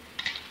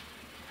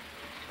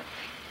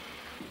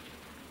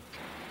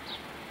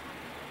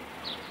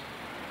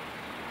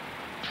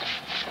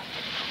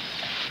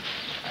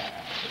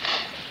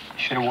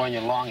 Should have worn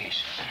your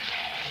longies.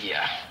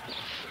 Yeah.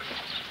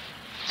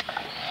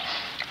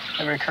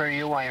 Ever occur to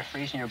you while you're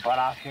freezing your butt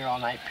off here all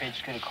night,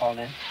 Pidge could have called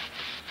in?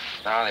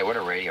 No, they would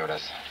have radioed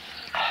us.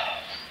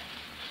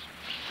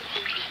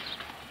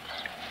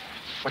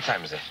 What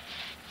time is it?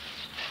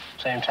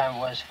 Same time it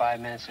was 5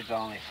 minutes ago,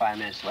 only 5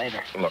 minutes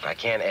later. Look, I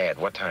can't add.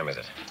 What time is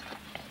it?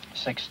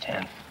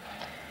 6:10.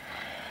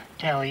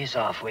 Dale, ease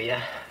off, will ya?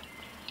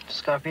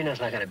 Scarpino's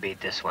not gonna beat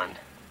this one.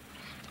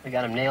 We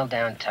got him nailed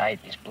down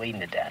tight. He's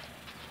bleeding to death.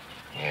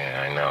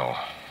 Yeah, I know.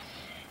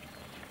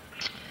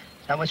 Is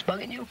that what's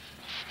bugging you?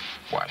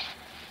 What?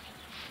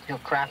 He'll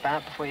crap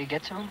out before you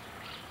get to him?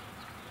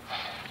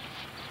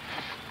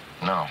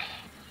 No.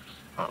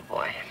 Oh,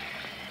 boy.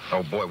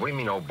 Oh, boy. What do you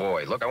mean, oh,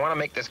 boy? Look, I want to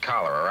make this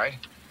collar, all right?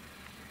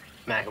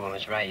 McElwain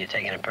was right. You're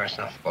taking it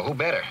personal. Well, who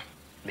better?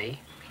 Me?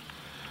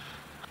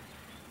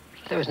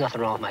 There was nothing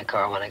wrong with my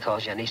car when I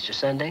called you on Easter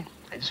Sunday.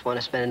 I just want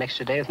to spend an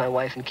extra day with my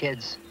wife and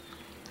kids.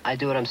 I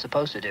do what I'm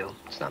supposed to do.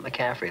 It's not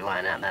McCaffrey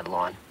lying out in that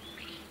lawn.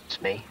 It's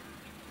me.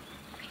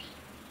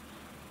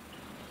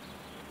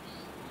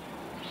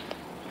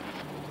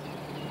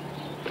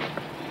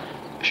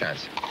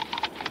 Shots.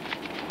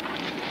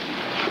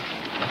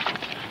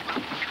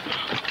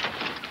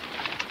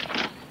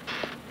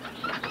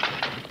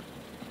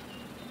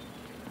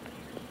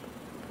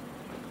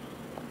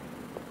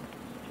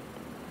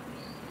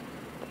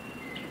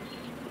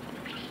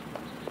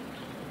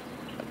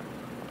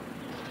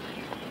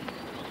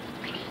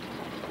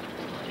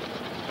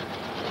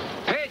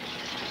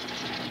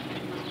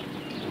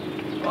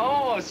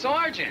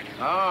 Sergeant.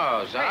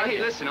 Oh, Sergeant. Hey,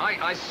 listen,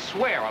 I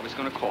swear I was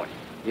going to call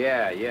you.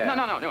 Yeah.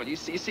 No. You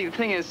see, the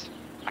thing is,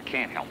 I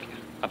can't help you.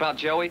 About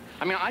Joey,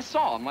 I mean, I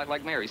saw him,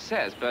 like Mary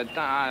says, but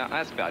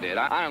that's about it.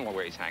 I don't know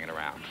where he's hanging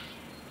around.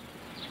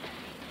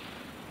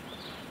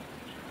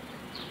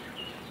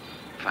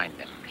 Find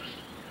him.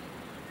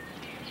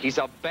 He's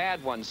a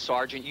bad one,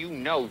 Sergeant. You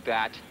know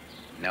that.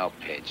 No,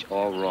 Pidge.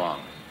 All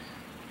wrong.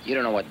 You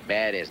don't know what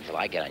bad is until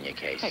I get on your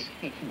case. Hey,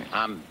 come here.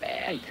 I'm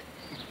bad. Hey.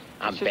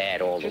 I'm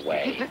bad all the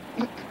way.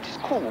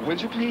 Just cool,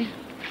 would you, please?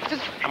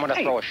 I'm gonna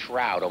throw a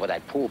shroud over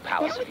that pool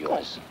palace of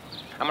yours.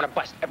 I'm gonna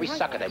bust every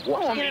sucker that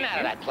walks in and out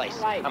of that place.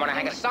 I'm gonna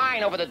hang a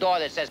sign over the door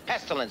that says,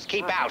 pestilence,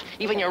 keep out.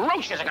 Even your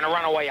roaches are gonna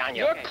run away on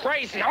you. You're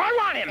crazy. Now, I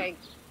want him.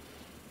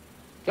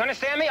 You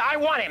understand me? I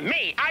want him.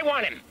 I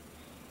want him.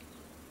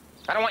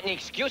 I don't want any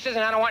excuses,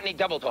 and I don't want any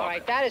double talk. All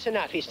right, that is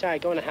enough. He's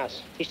tired. Go in the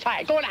house. He's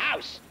tired. Go in the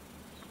house.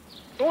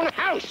 Go in the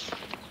house.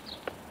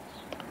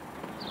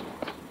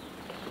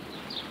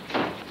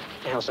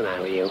 What the hell's the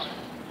matter with you?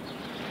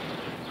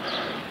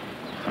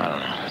 I don't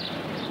know.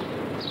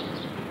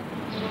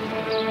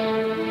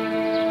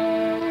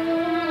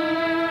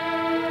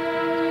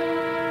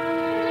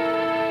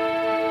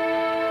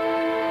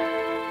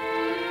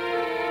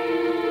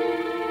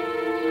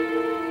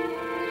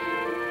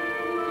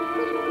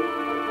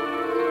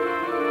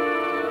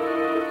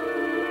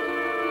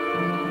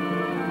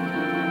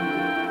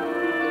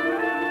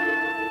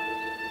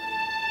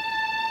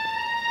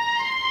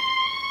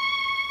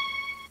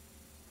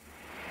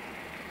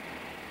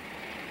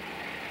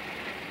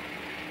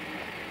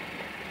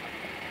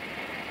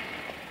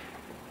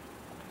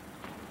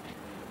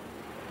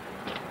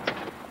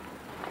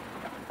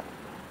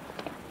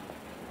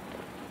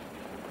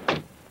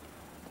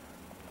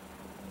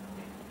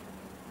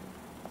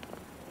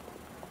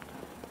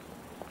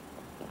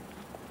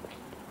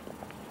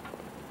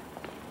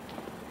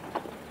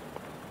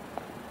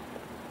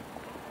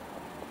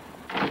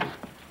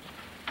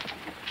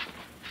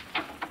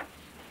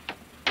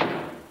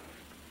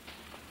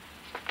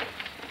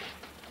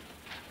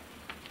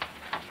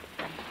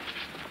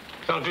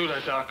 Don't do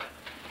that, Doc.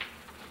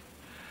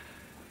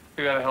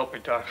 You gotta help me,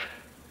 Doc.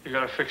 You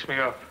gotta fix me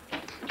up.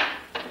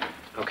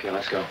 Okay,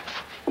 let's go.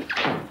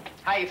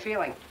 How you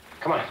feeling?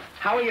 Come on.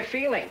 How are you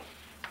feeling?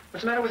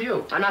 What's the matter with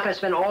you? I'm not gonna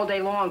spend all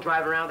day long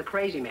driving around with a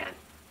crazy man.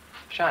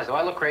 Shaz, do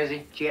I look crazy?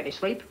 Did you get any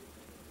sleep?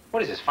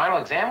 What is this, final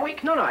exam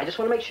week? No, I just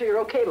want to make sure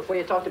you're okay before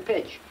you talk to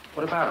Pidge.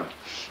 What about him?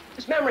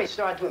 His memory's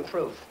starting to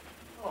improve.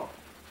 Oh.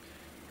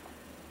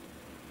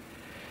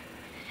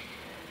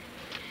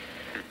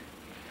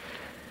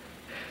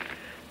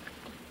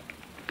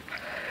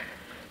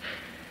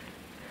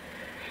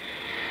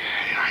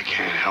 I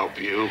can't help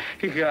you.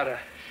 You gotta.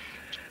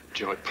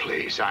 Judd,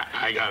 please.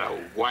 I got a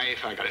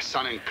wife. I got a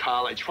son in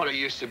college. What it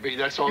used to be,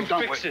 that's all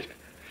done with. Fix it.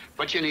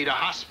 But you need a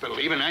hospital.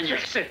 Even then, you...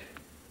 Fix it.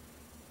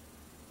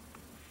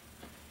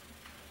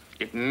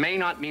 It may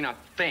not mean a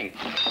thing.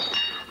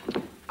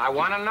 I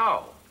want to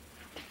know.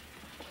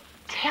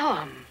 Tell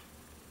him.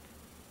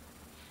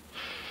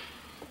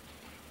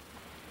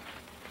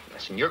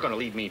 Listen, you're gonna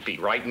leave me be,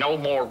 right? No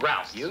more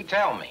routes. You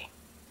tell me.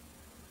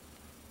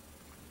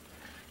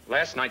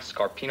 Last night,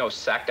 Scarpino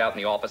sacked out in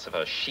the office of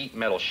a sheet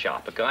metal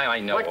shop. A guy I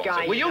know. What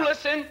guy? Will you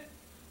listen?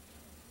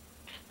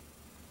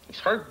 He's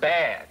hurt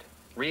bad.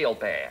 Real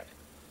bad.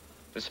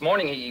 This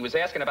morning, he was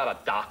asking about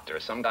a doctor,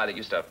 some guy that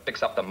used to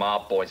fix up the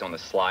mob boys on the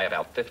sly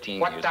about 15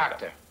 years ago. What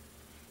doctor?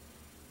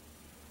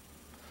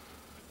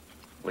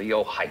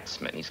 Leo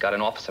Heitzman. He's got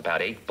an office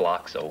about 8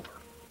 blocks over.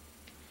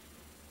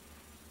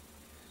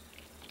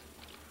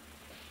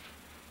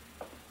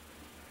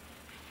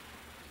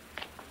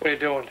 What are you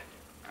doing?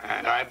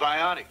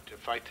 Antibiotic to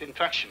fight the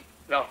infection.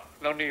 No,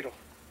 no needle.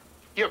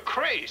 You're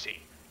crazy.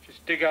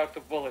 Just dig out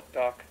the bullet,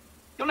 Doc.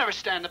 You'll never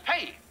stand the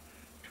pain.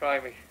 Try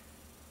me.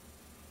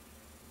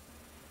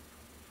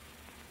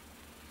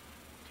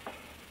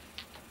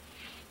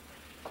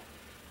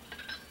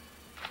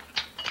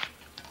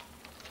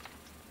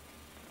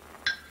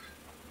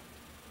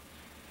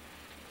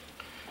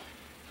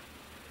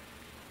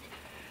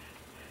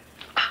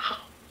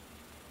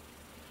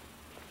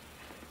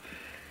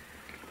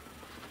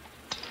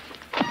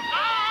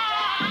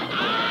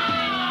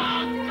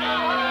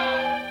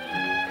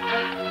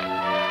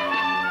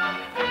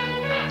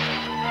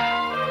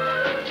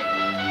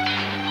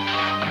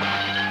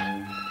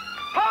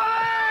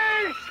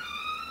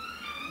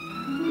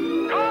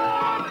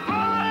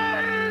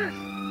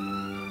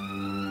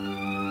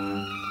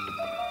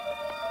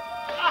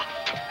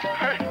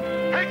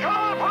 Hey,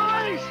 call the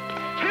police!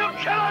 He'll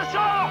kill us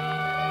all!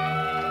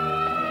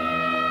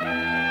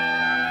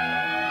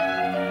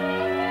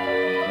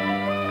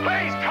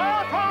 Please,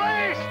 call the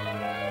police!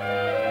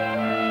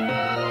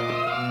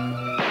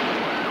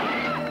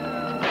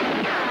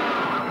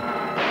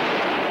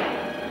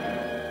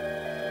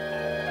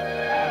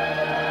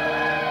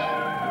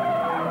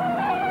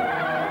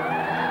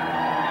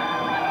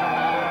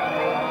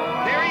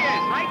 There he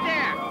is, right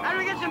there. How do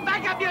we get some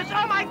backup units?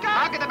 Oh, my God!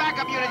 How can the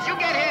backup units? You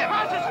get him.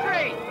 Across the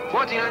street!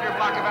 1400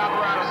 block of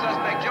Alvarado.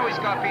 Suspect Joey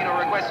Scarpino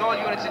requests all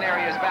units and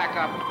areas back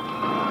up.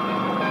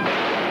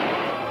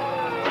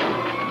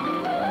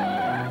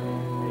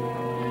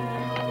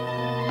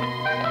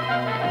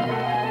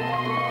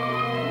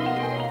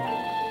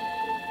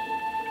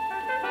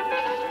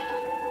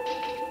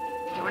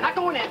 We're not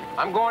going in.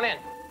 I'm going in.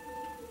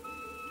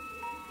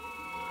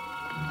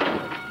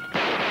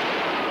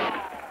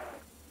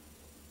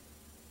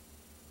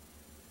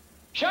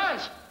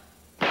 Shans!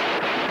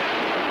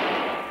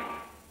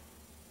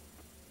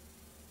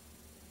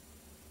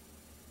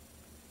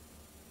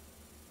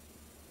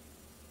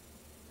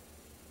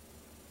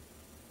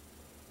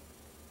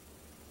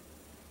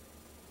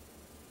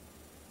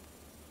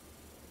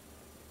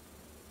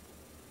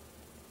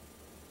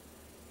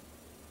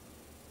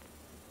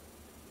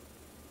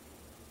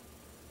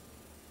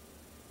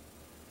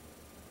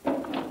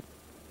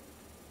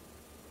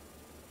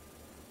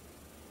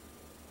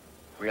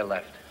 Rear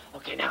left.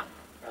 Okay, now,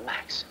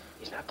 relax.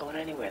 He's not going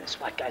anywhere. The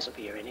SWAT guys will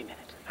be here any minute.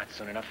 Not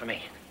soon enough for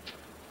me.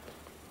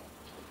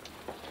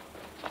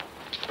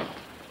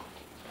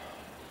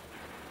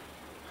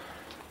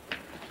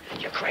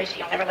 You're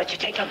crazy. I'll never let you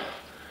take him.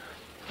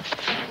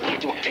 What are you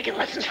doing, taking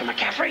lessons from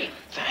McCaffrey?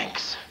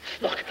 Thanks.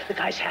 Look, the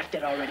guy's half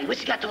dead already. What's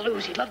he got to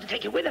lose? He'd love to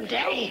take you with him,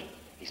 Daddy.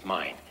 He's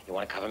mine. You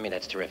want to cover me?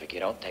 That's terrific. You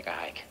don't, take a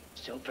hike.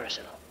 Still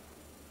personal.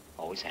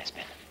 Always has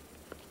been.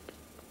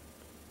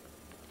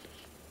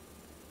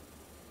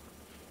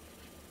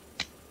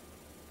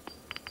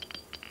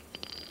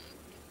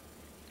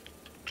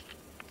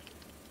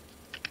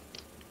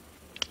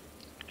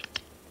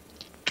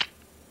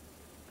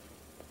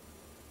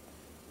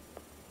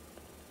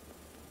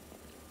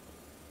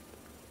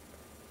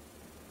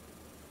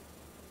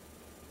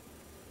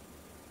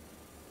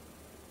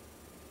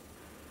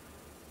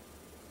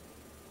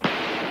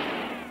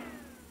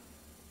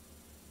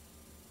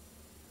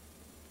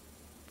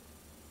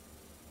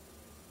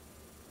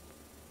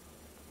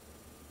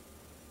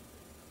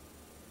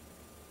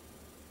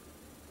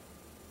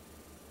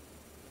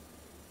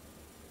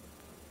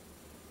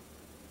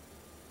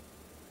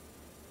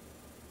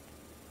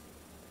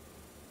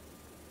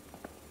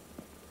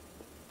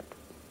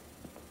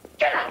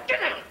 Get out,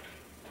 get out!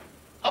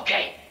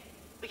 Okay,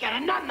 we got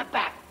a nut in the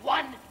back.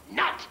 One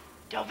nut.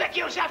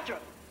 Delvecchio's after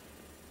him.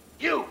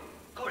 You,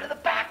 go to the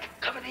back,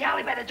 cover the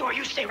alley by the door.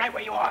 You stay right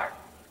where you are.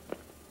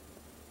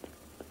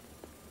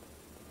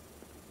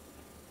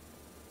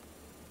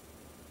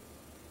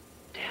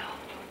 Del.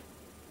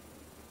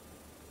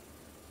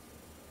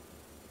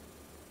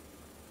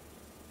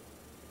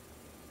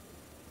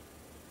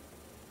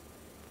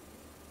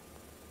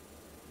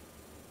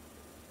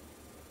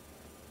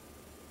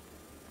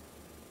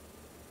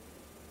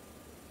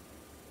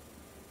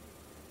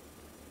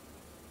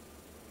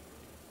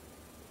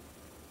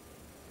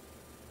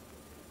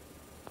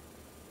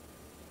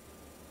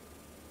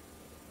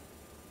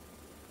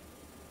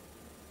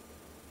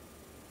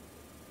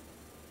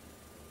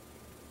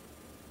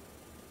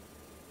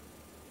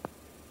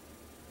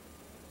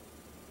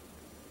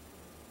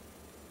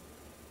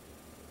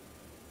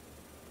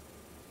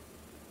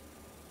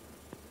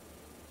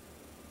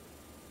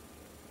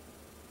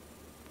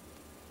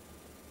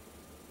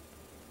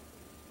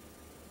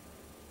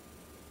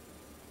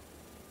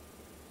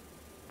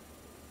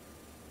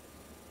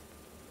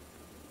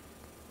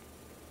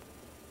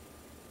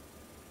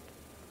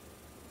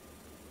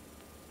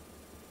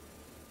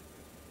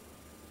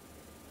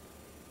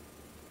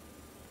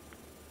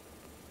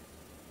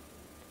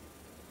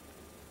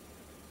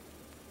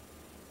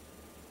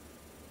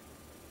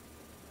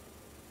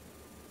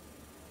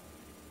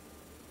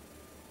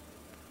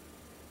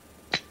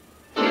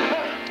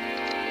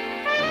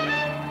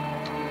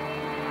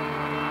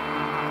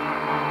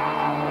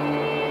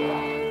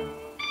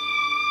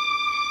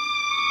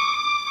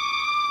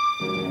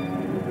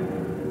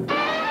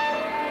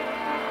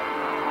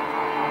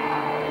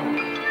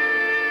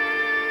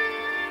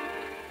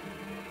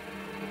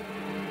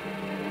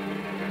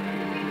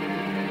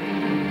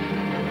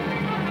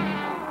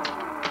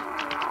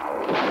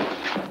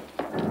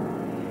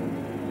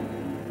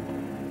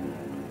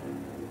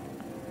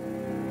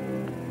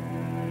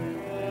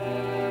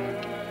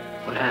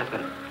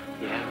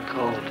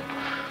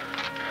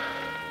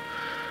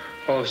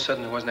 All of a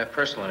sudden, it wasn't that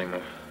personal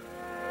anymore.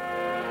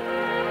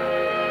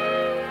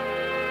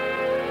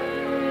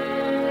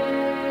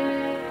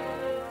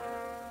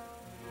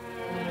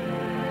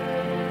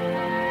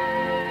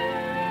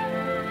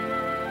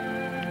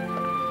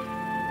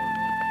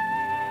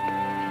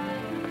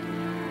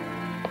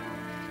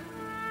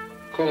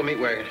 Call the meat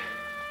wagon.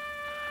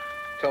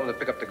 Tell them to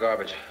pick up the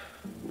garbage.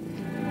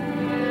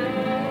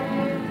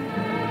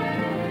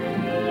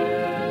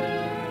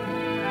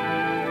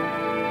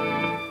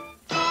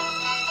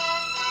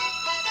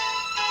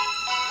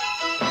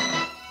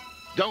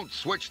 Don't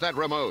switch that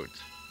remote.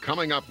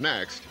 Coming up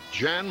next,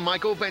 Jan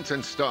Michael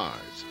Vincent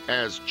stars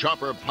as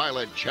chopper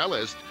pilot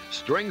cellist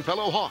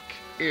Stringfellow Hawk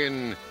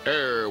in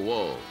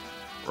Airwolf,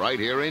 right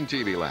here in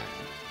TV Land.